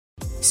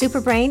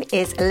Superbrain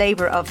is a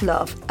labour of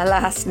love.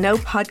 Alas, no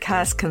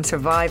podcast can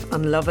survive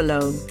on love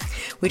alone.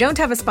 We don't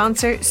have a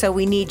sponsor, so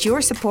we need your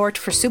support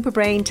for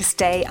Superbrain to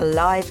stay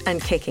alive and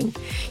kicking.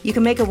 You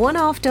can make a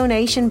one-off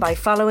donation by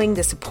following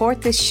the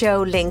Support This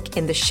Show link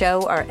in the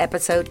show or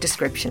episode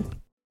description.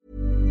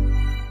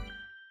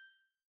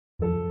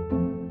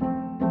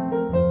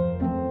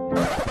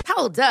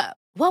 Hold up.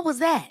 What was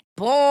that?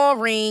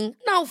 Boring.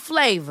 No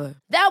flavor.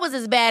 That was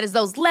as bad as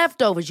those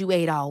leftovers you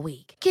ate all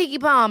week.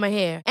 Keke Palmer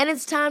here. And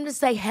it's time to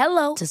say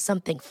hello to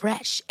something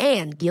fresh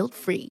and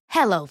guilt-free.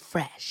 Hello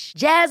Fresh.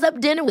 Jazz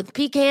up dinner with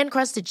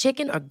pecan-crusted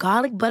chicken or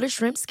garlic butter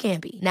shrimp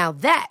scampi. Now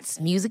that's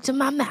music to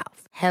my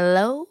mouth.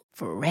 Hello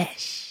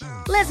Fresh.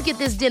 Let's get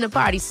this dinner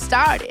party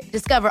started.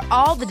 Discover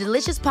all the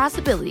delicious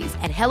possibilities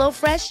at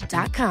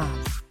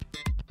hellofresh.com.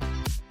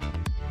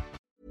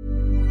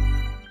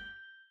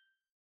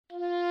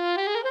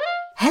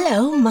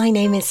 Hello, my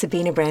name is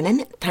Sabina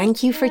Brennan.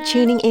 Thank you for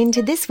tuning in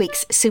to this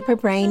week's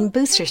Superbrain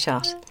Booster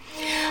Shot.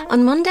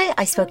 On Monday,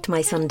 I spoke to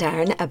my son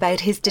Darren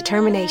about his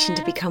determination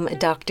to become a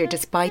doctor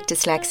despite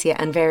dyslexia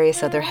and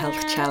various other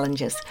health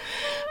challenges.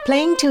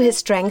 Playing to his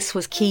strengths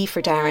was key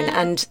for Darren,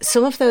 and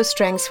some of those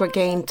strengths were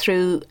gained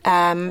through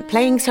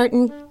playing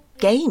certain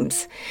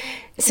games.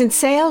 Since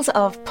sales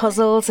of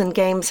puzzles and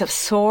games have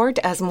soared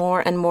as more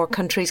and more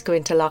countries go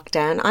into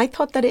lockdown, I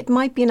thought that it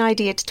might be an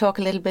idea to talk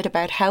a little bit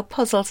about how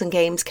puzzles and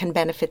games can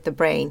benefit the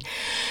brain.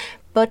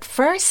 But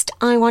first,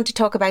 I want to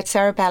talk about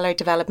cerebellar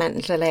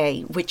developmental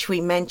delay, which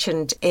we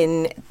mentioned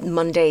in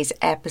Monday's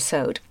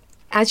episode.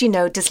 As you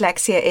know,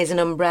 dyslexia is an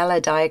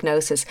umbrella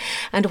diagnosis,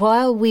 and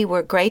while we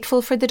were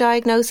grateful for the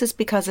diagnosis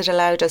because it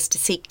allowed us to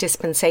seek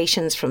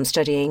dispensations from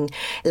studying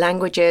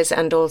languages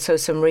and also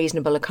some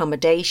reasonable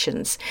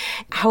accommodations,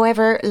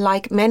 however,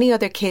 like many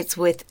other kids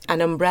with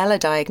an umbrella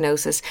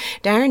diagnosis,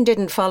 Darren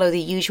didn't follow the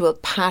usual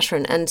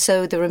pattern, and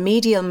so the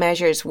remedial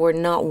measures were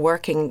not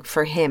working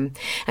for him.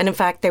 And in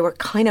fact, they were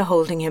kind of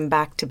holding him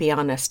back, to be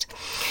honest.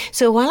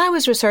 So while I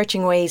was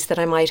researching ways that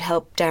I might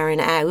help Darren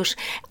out,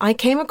 I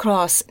came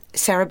across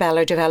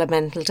cerebellar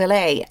developmental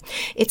delay.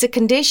 It's a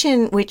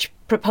condition which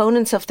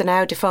proponents of the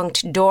now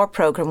defunct DOOR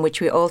programme,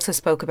 which we also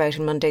spoke about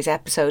in Monday's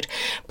episode,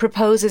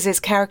 proposes is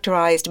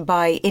characterised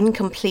by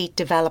incomplete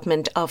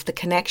development of the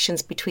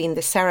connections between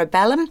the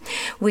cerebellum,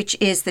 which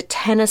is the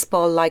tennis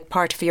ball-like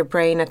part of your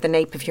brain at the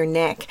nape of your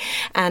neck,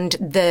 and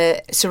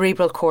the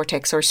cerebral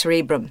cortex or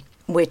cerebrum,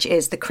 which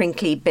is the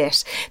crinkly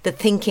bit, the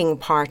thinking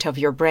part of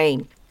your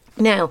brain.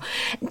 Now,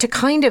 to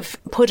kind of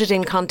put it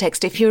in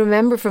context, if you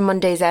remember from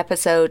Monday's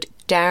episode,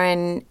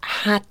 Darren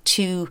had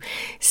to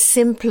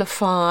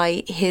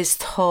simplify his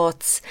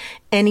thoughts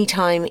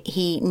anytime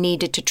he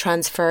needed to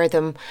transfer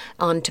them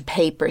onto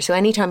paper. So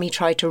anytime he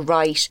tried to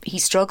write, he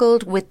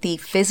struggled with the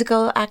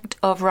physical act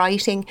of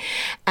writing,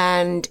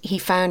 and he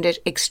found it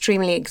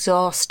extremely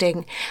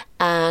exhausting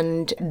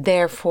and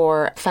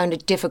therefore found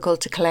it difficult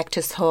to collect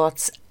his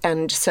thoughts.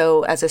 And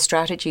so as a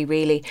strategy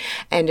really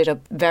ended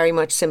up very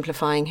much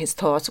simplifying his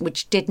thoughts,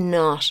 which did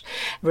not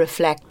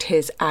reflect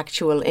his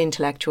actual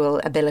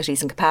intellectual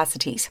abilities and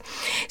capacities.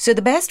 So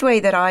the best way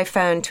that I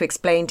found to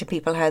explain to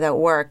people how that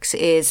works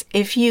is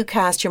if you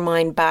cast your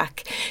mind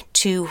back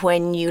to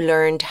when you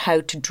learned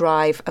how to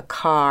drive a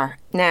car.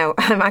 Now,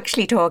 I'm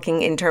actually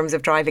talking in terms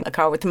of driving a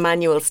car with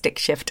manual stick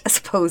shift as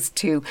opposed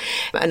to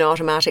an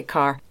automatic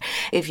car.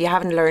 If you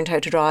haven't learned how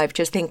to drive,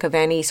 just think of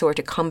any sort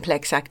of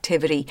complex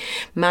activity,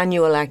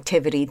 manual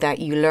activity that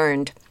you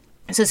learned.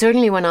 So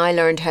certainly when I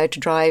learned how to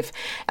drive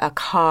a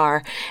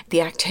car,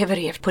 the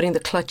activity of putting the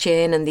clutch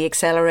in and the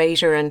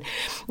accelerator and,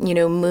 you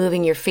know,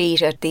 moving your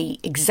feet at the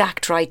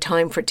exact right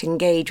time for it to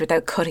engage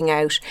without cutting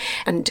out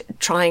and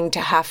trying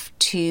to have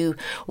to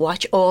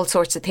watch all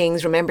sorts of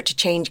things, remember to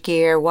change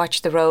gear,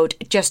 watch the road,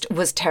 it just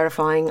was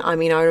terrifying. I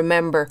mean, I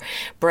remember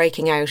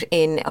breaking out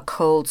in a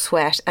cold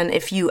sweat. And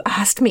if you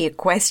asked me a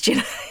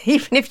question,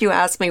 even if you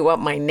asked me what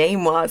my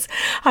name was,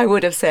 I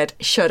would have said,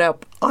 shut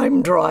up,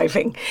 I'm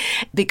driving,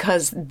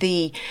 because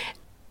the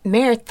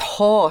mere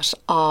thought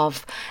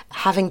of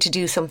having to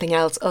do something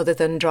else other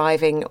than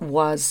driving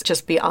was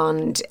just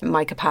beyond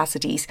my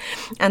capacities.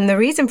 And the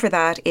reason for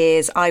that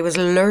is I was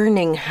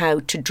learning how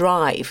to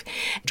drive.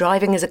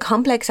 Driving is a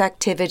complex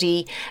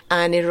activity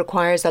and it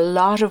requires a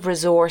lot of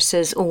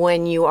resources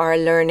when you are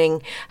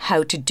learning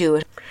how to do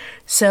it.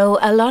 So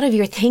a lot of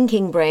your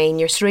thinking brain,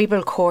 your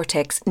cerebral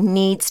cortex,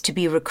 needs to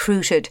be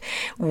recruited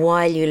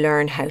while you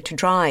learn how to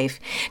drive.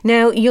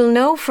 Now, you'll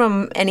know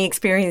from any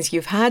experience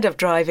you've had of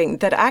driving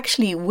that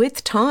actually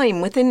with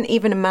time, within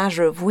even a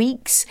matter of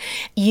weeks,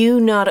 you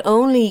not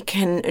only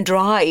can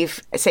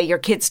drive, say, your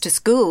kids to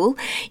school,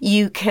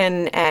 you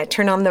can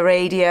turn on the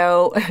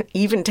radio,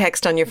 even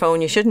text on your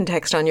phone, you shouldn't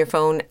text on your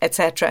phone,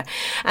 etc.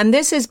 And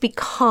this is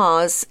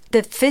because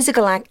the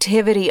physical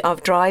activity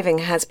of driving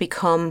has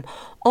become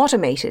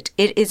automated.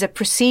 It is a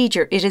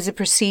procedure. It is a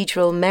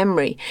procedural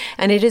memory,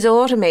 and it is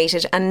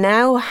automated and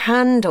now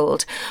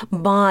handled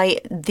by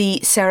the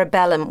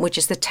cerebellum, which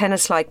is the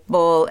tennis-like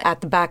ball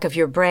at the back of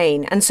your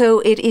brain. And so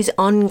it is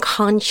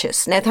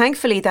unconscious. Now,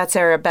 thankfully, that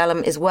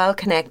cerebellum is well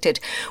connected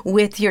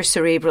with your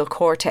cerebral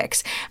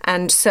cortex.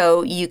 And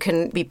so you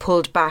can be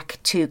pulled back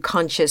to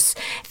conscious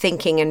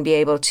thinking and be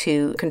able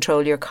to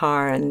control your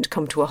car and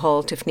come to a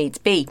halt if needs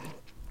be.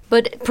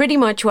 But pretty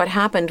much what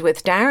happened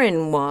with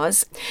Darren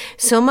was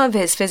some of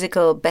his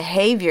physical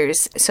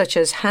behaviours, such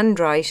as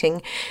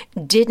handwriting,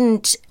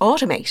 didn't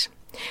automate.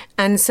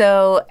 And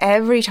so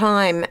every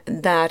time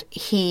that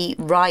he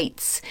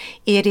writes,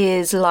 it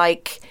is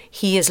like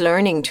he is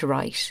learning to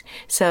write.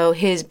 So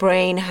his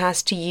brain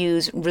has to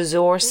use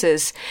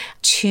resources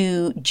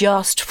to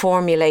just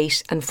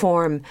formulate and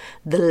form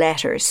the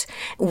letters,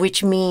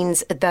 which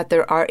means that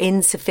there are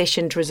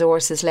insufficient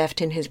resources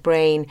left in his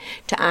brain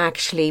to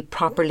actually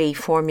properly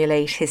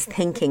formulate his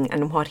thinking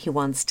and what he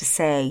wants to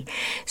say.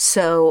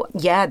 So,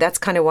 yeah, that's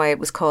kind of why it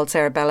was called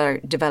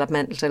cerebellar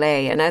developmental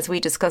delay. And as we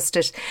discussed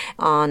it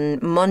on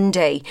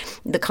Monday,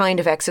 the kind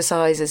of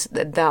exercises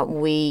that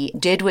we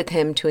did with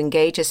him to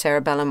engage his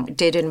cerebellum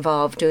did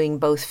involve doing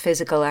both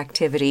physical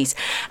activities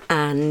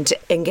and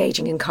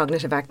engaging in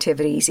cognitive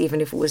activities,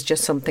 even if it was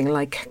just something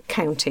like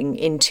counting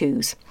in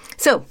twos.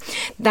 So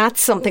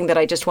that's something that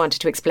I just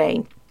wanted to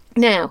explain.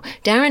 Now,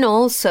 Darren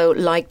also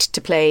liked to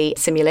play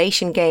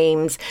simulation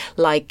games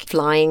like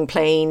flying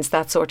planes,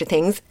 that sort of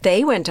things.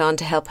 They went on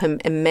to help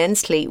him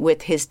immensely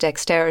with his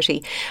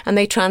dexterity, and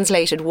they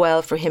translated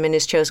well for him in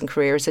his chosen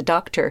career as a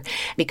doctor,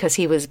 because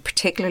he was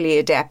particularly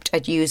adept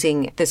at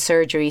using the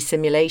surgery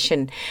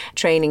simulation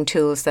training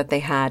tools that they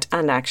had,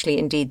 and actually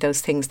indeed those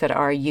things that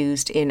are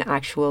used in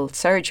actual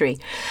surgery.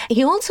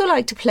 He also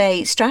liked to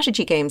play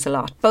strategy games a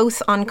lot,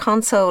 both on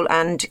console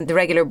and the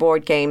regular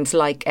board games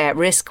like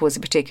Risk was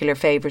a particular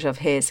favourite of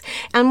his.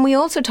 And we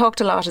also talked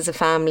a lot as a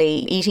family,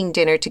 eating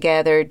dinner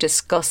together,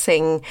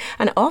 discussing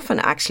and often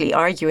actually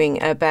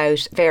arguing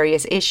about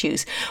various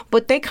issues.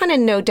 But they kind of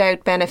no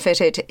doubt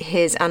benefited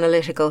his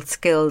analytical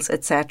skills,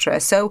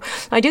 etc. So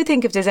I do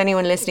think if there's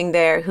anyone listening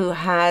there who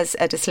has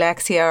a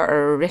dyslexia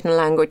or a written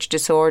language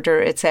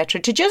disorder,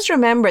 etc., to just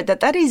remember that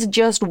that is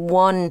just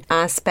one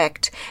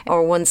aspect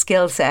or one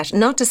skill set.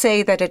 Not to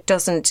say that it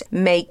doesn't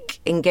make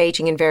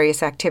engaging in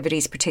various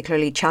activities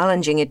particularly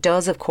challenging. It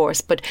does, of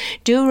course, but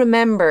do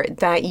remember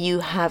that you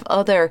have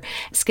other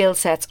skill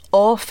sets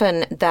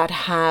often that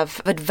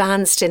have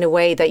advanced in a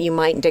way that you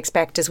mightn't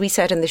expect. As we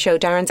said in the show,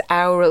 Darren's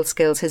aural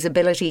skills, his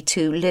ability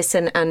to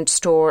listen and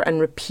store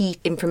and repeat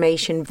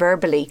information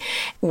verbally,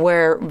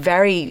 were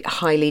very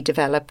highly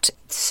developed.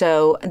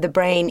 So the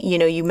brain,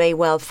 you may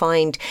well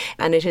find,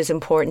 and it is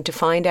important to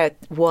find out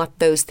what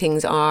those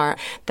things are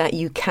that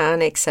you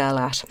can excel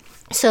at.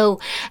 So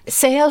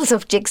sales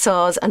of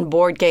jigsaws and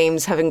board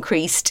games have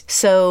increased.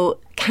 So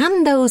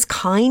can those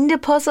kind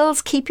of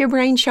puzzles keep your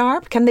brain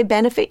sharp? Can they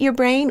benefit your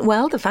brain?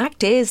 Well, the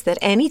fact is that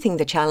anything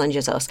that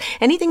challenges us,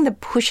 anything that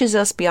pushes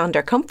us beyond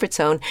our comfort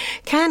zone,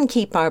 can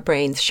keep our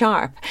brains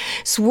sharp.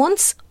 So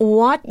once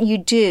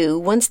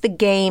the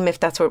game, if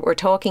that's what we're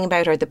talking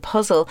about, or the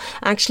puzzle,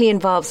 actually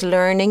involves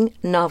learning,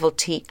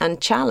 novelty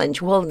and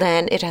challenge, well,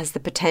 then it has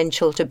the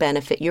potential to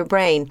benefit your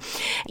brain.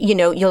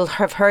 You'll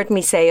have heard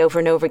me say over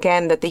and over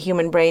again that the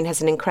human brain has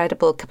an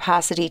incredible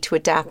capacity to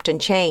adapt and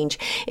change.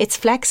 It's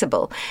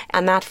flexible,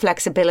 and that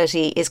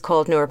flexibility is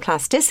called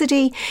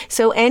neuroplasticity.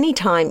 So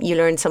anytime you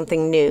learn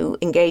something new,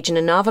 engage in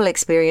a novel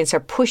experience or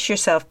push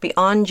yourself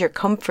beyond your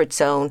comfort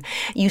zone,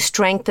 you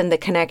strengthen the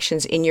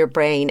connections in your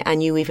brain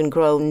and you even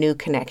grow new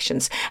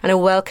connections. And a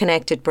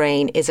well-connected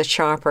brain is a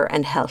sharper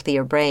and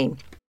healthier brain.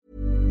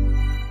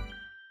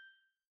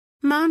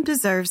 Mom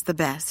deserves the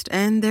best,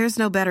 and there's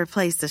no better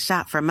place to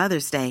shop for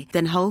Mother's Day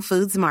than Whole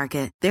Foods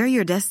Market. They're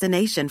your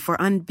destination for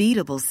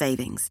unbeatable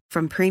savings,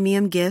 from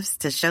premium gifts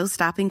to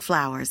show-stopping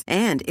flowers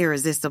and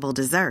irresistible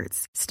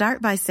desserts.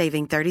 Start by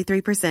saving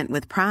 33%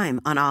 with Prime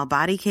on all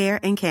body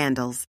care and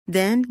candles.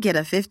 Then get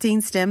a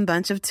 15-stem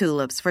bunch of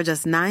tulips for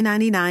just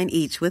 $9.99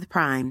 each with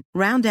Prime.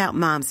 Round out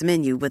Mom's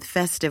menu with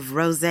festive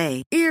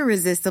rosé,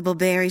 irresistible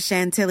berry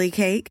chantilly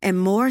cake, and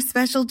more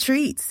special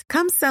treats.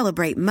 Come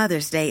celebrate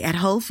Mother's Day at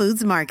Whole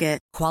Foods Market.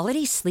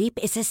 Quality sleep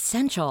is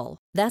essential.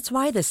 That's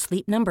why the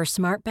Sleep Number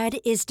Smart Bed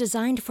is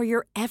designed for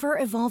your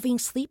ever-evolving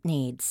sleep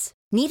needs.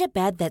 Need a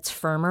bed that's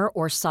firmer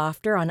or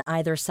softer on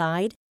either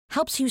side?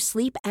 Helps you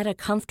sleep at a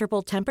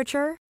comfortable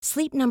temperature?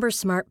 Sleep Number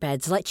Smart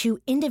Beds let you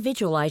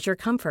individualize your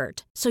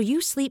comfort, so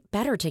you sleep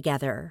better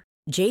together.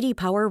 J.D.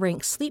 Power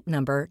ranks Sleep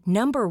Number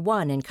number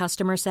 1 in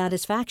customer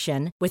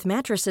satisfaction with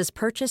mattresses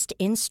purchased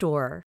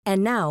in-store.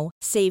 And now,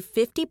 save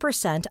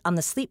 50% on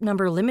the Sleep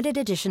Number Limited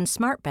Edition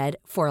Smart Bed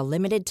for a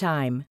limited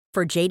time.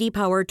 For J.D.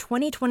 Power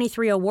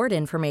 2023 award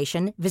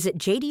information, visit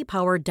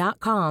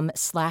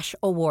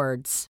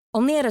jdpower.com/awards.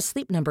 Only at a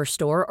Sleep Number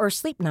store or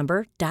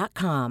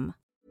sleepnumber.com.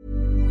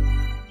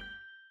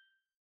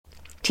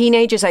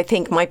 teenagers, I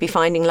think, might be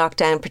finding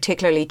lockdown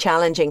particularly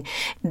challenging.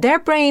 Their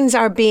brains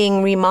are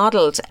being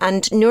remodeled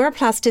and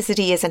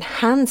neuroplasticity is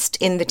enhanced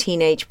in the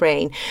teenage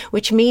brain,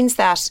 which means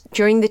that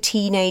during the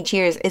teenage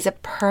years is a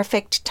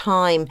perfect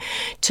time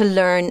to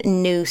learn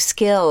new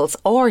skills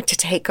or to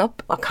take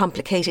up a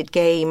complicated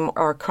game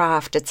or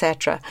craft,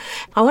 etc.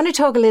 I want to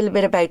talk a little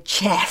bit about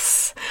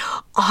chess.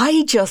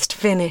 I just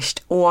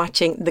finished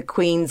watching The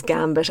Queen's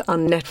Gambit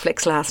on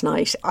Netflix last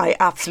night. I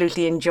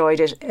absolutely enjoyed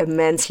it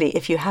immensely.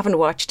 If you haven't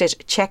watched it,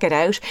 check it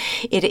out.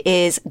 It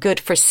is good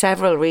for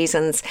several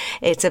reasons.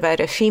 It's about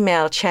a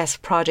female chess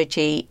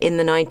prodigy in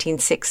the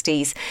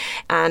 1960s,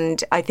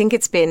 and I think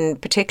it's been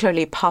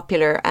particularly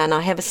popular, and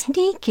I have a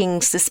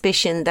sneaking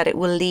suspicion that it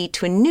will lead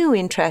to a new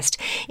interest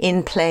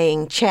in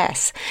playing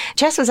chess.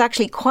 Chess was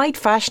actually quite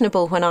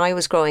fashionable when I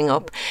was growing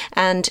up,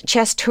 and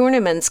chess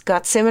tournaments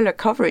got similar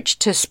coverage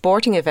to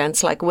sporting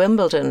events like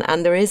Wimbledon,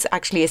 and there is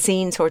actually a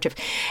scene sort of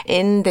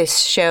in this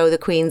show, The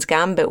Queen's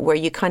Gambit, where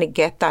you kind of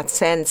get that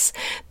sense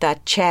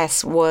that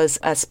chess was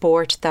a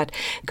sport that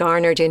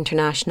garnered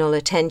international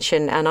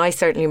attention, and I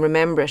certainly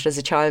remember it as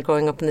a child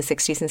growing up in the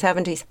 60s and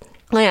 70s.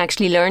 I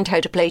actually learned how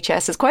to play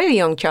chess as quite a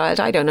young child.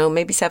 I don't know,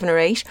 maybe 7 or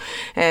 8.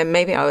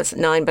 Maybe I was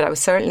 9, but I was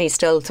certainly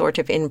still sort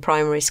of in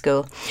primary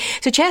school.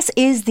 So chess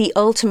is the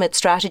ultimate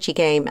strategy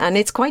game, and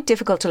it's quite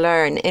difficult to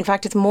learn. In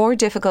fact, it's more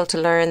difficult to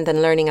learn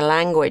than learning a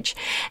language,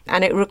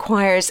 and it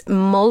requires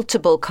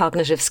multiple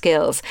cognitive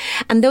skills.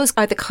 And those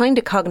are the kind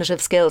of cognitive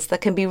skills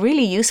that can be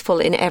really useful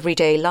in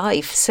everyday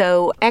life.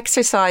 So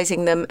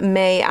exercising them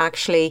may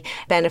actually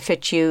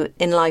benefit you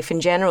in life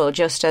in general,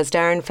 just as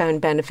Darren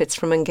found benefits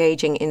from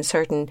engaging in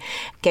certain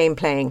game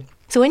playing.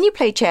 So when you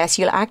play chess,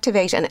 you'll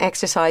activate and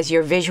exercise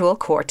your visual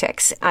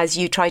cortex as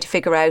you try to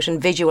figure out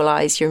and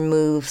visualize your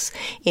moves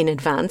in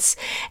advance.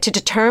 To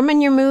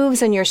determine your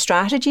moves and your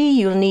strategy,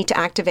 you'll need to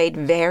activate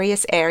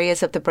various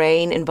areas of the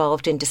brain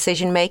involved in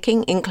decision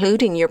making,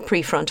 including your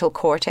prefrontal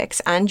cortex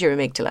and your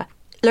amygdala.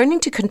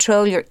 Learning to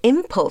control your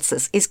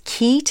impulses is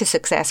key to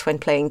success when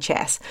playing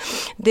chess.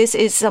 This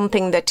is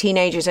something that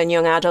teenagers and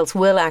young adults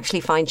will actually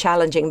find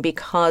challenging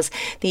because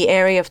the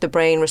area of the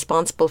brain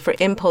responsible for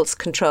impulse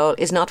control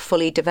is not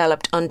fully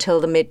developed until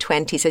the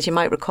mid-20s, as you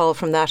might recall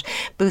from that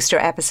booster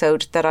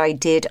episode that I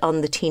did on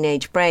the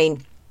teenage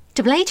brain.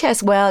 To play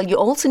chess well, you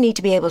also need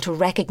to be able to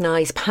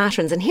recognise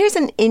patterns. And here's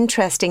an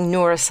interesting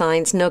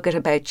neuroscience nugget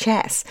about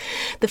chess.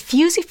 The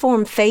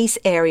fusiform face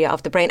area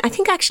of the brain, I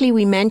think actually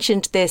we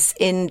mentioned this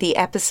in the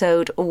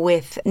episode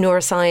with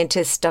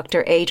neuroscientist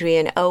Dr.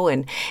 Adrian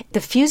Owen.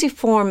 The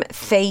fusiform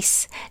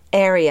face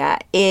area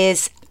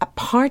is a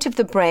part of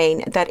the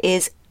brain that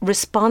is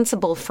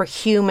responsible for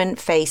human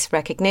face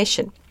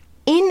recognition.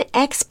 In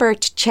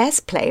expert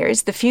chess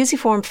players, the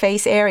fusiform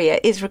face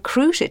area is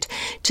recruited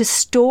to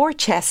store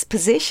chess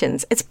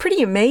positions. It's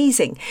pretty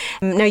amazing.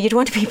 Now, you'd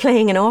want to be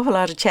playing an awful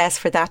lot of chess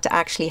for that to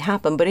actually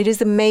happen, but it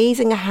is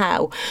amazing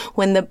how,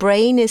 when the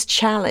brain is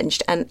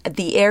challenged and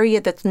the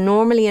area that's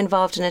normally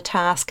involved in a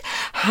task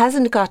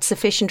hasn't got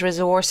sufficient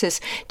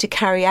resources to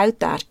carry out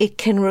that, it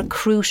can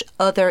recruit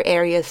other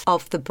areas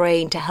of the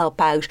brain to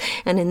help out.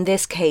 And in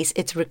this case,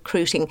 it's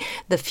recruiting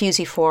the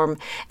fusiform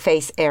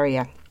face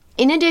area.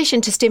 In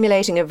addition to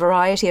stimulating a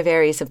variety of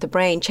areas of the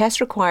brain,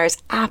 chess requires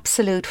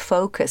absolute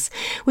focus,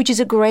 which is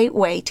a great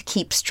way to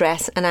keep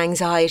stress and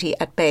anxiety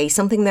at bay,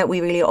 something that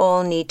we really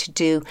all need to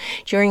do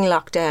during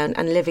lockdown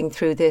and living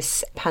through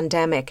this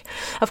pandemic.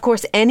 Of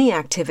course, any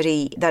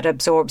activity that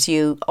absorbs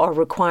you or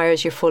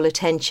requires your full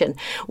attention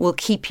will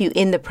keep you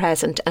in the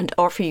present and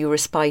offer you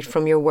respite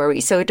from your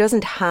worries. So it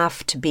doesn't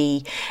have to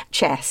be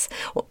chess.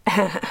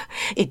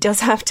 It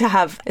does have to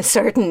have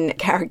certain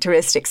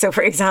characteristics. So,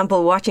 for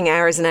example, watching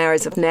hours and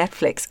hours of Netflix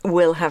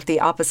will have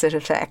the opposite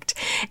effect.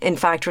 In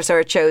fact,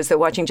 research shows that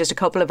watching just a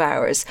couple of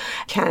hours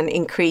can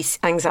increase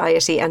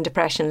anxiety and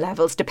depression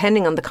levels,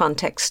 depending on the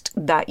context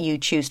that you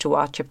choose to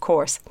watch, of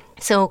course.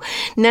 So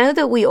now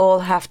that we all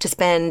have to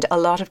spend a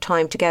lot of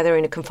time together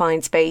in a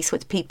confined space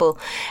with people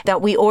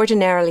that we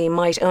ordinarily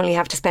might only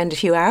have to spend a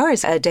few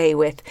hours a day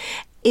with,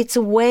 it's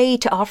a way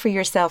to offer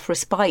yourself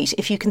respite.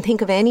 If you can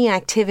think of any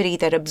activity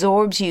that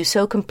absorbs you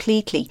so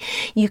completely,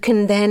 you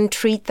can then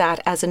treat that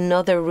as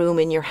another room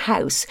in your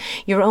house,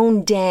 your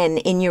own den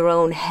in your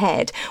own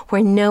head,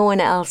 where no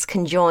one else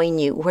can join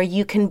you, where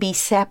you can be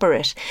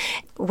separate.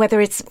 Whether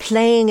it's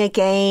playing a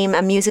game,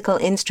 a musical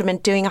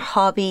instrument, doing a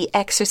hobby,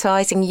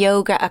 exercising,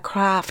 yoga, a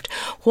craft,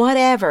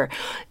 whatever.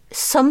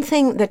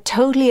 Something that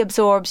totally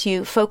absorbs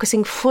you,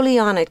 focusing fully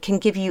on it, can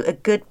give you a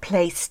good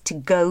place to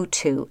go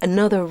to,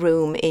 another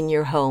room in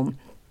your home.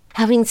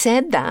 Having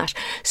said that,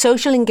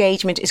 social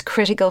engagement is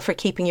critical for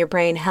keeping your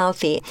brain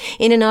healthy.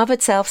 In and of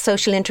itself,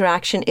 social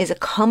interaction is a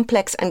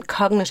complex and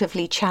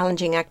cognitively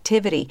challenging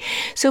activity.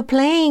 So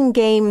playing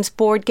games,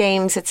 board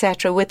games,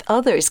 etc. with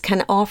others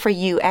can offer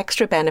you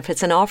extra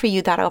benefits and offer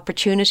you that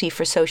opportunity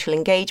for social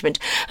engagement.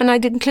 And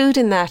I'd include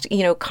in that,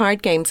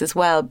 card games as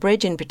well.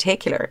 Bridge in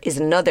particular is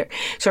another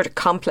sort of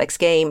complex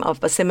game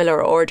of a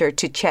similar order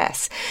to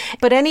chess.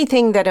 But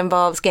anything that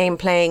involves game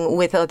playing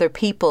with other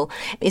people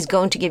is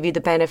going to give you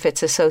the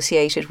benefits associated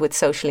associated with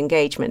social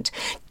engagement.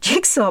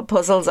 Jigsaw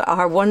puzzles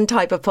are one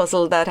type of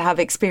puzzle that have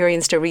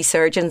experienced a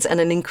resurgence and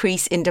an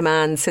increase in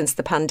demand since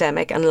the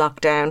pandemic and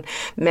lockdown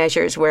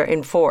measures were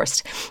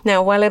enforced.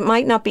 Now, while it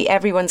might not be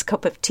everyone's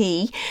cup of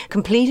tea,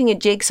 completing a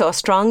jigsaw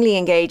strongly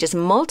engages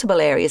multiple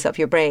areas of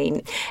your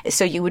brain.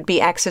 So you would be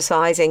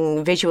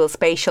exercising visual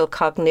spatial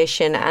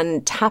cognition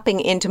and tapping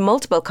into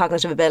multiple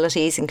cognitive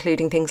abilities,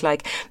 including things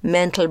like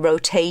mental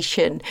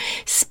rotation,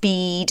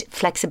 speed,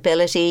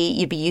 flexibility.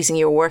 You'd be using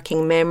your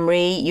working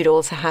memory. You'd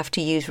also have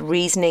to use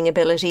reasoning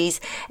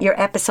abilities. Your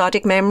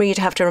episodic memory, you'd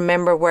have to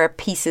remember where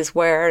pieces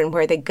were and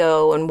where they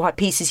go and what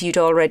pieces you'd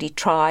already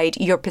tried.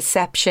 Your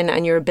perception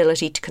and your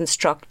ability to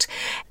construct.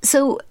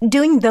 So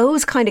doing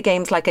those kind of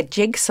games like a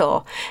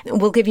jigsaw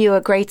will give you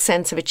a great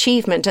sense of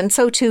achievement, and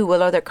so too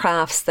will other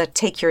crafts that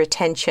take your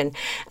attention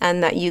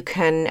and that you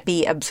can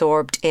be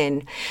absorbed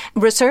in.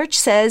 Research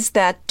says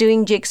that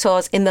doing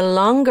jigsaws in the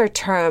longer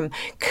term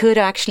could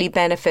actually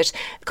benefit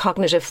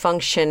cognitive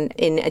function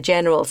in a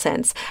general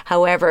sense.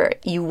 However,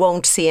 you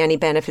won't see any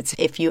benefits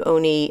if you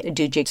only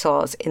do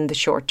jigsaws in the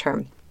short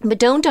term. But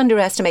don't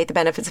underestimate the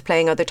benefits of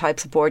playing other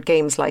types of board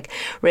games like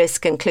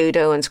Risk and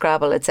Cluedo and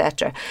Scrabble,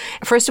 etc.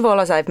 First of all,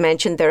 as I've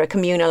mentioned, they're a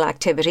communal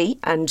activity,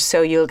 and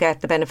so you'll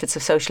get the benefits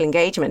of social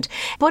engagement.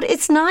 But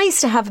it's nice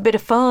to have a bit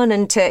of fun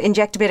and to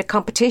inject a bit of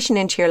competition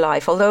into your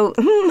life, although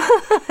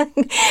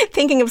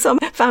thinking of some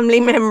family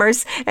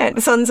members,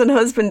 sons and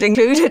husband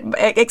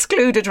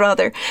excluded,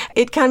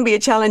 it can be a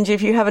challenge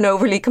if you have an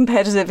overly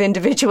competitive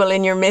individual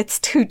in your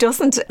midst who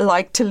doesn't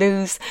like to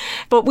lose.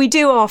 But we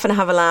do often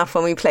have a laugh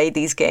when we play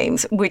these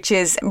games, which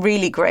is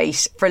really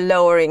great for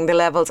lowering the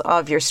levels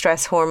of your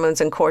stress hormones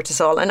and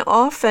cortisol. And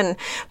often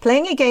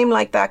playing a game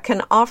like that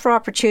can offer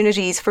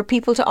opportunities for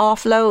people to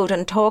offload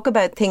and talk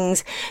about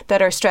things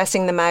that are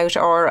stressing them out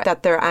or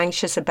that they're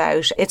anxious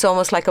about. It's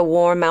almost like a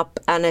warm-up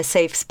and a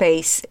safe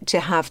space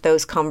to have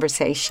those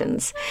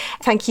conversations.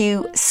 Thank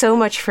you so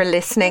much for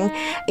listening.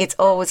 It's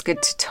always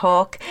good to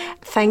talk.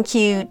 Thank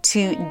you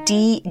to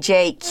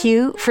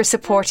DJQ for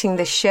supporting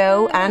the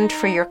show and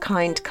for your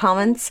kind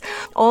comments.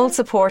 All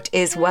support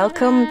is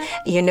welcome.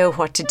 You know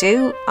what to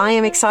do. I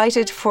am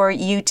excited for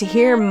you to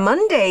hear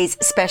Monday's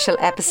special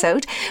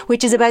episode,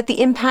 which is about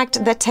the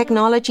impact that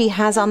technology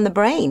has on the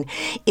brain.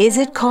 Is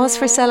it cause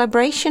for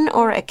celebration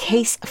or a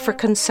case for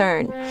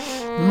concern?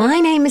 My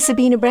name is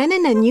Sabina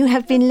Brennan, and you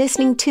have been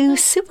listening to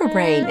Super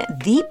Brain,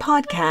 the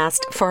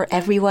podcast for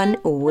everyone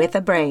with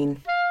a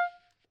brain.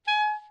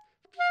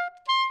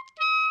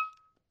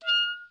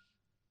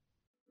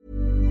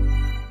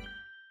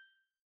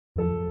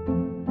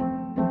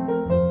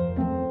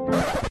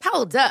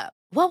 Hold up.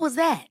 What was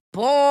that?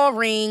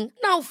 Boring.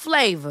 No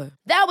flavor.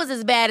 That was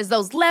as bad as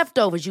those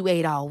leftovers you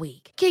ate all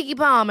week. Keke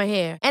Palmer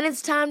here, and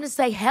it's time to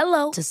say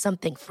hello to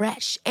something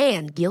fresh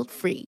and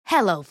guilt-free.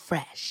 Hello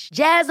Fresh.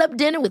 Jazz up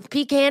dinner with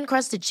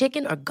pecan-crusted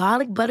chicken or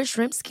garlic butter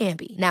shrimp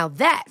scampi. Now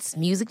that's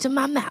music to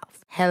my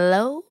mouth.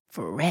 Hello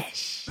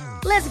Fresh.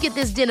 Let's get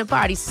this dinner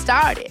party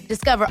started.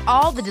 Discover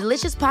all the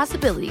delicious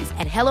possibilities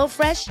at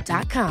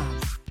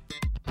HelloFresh.com.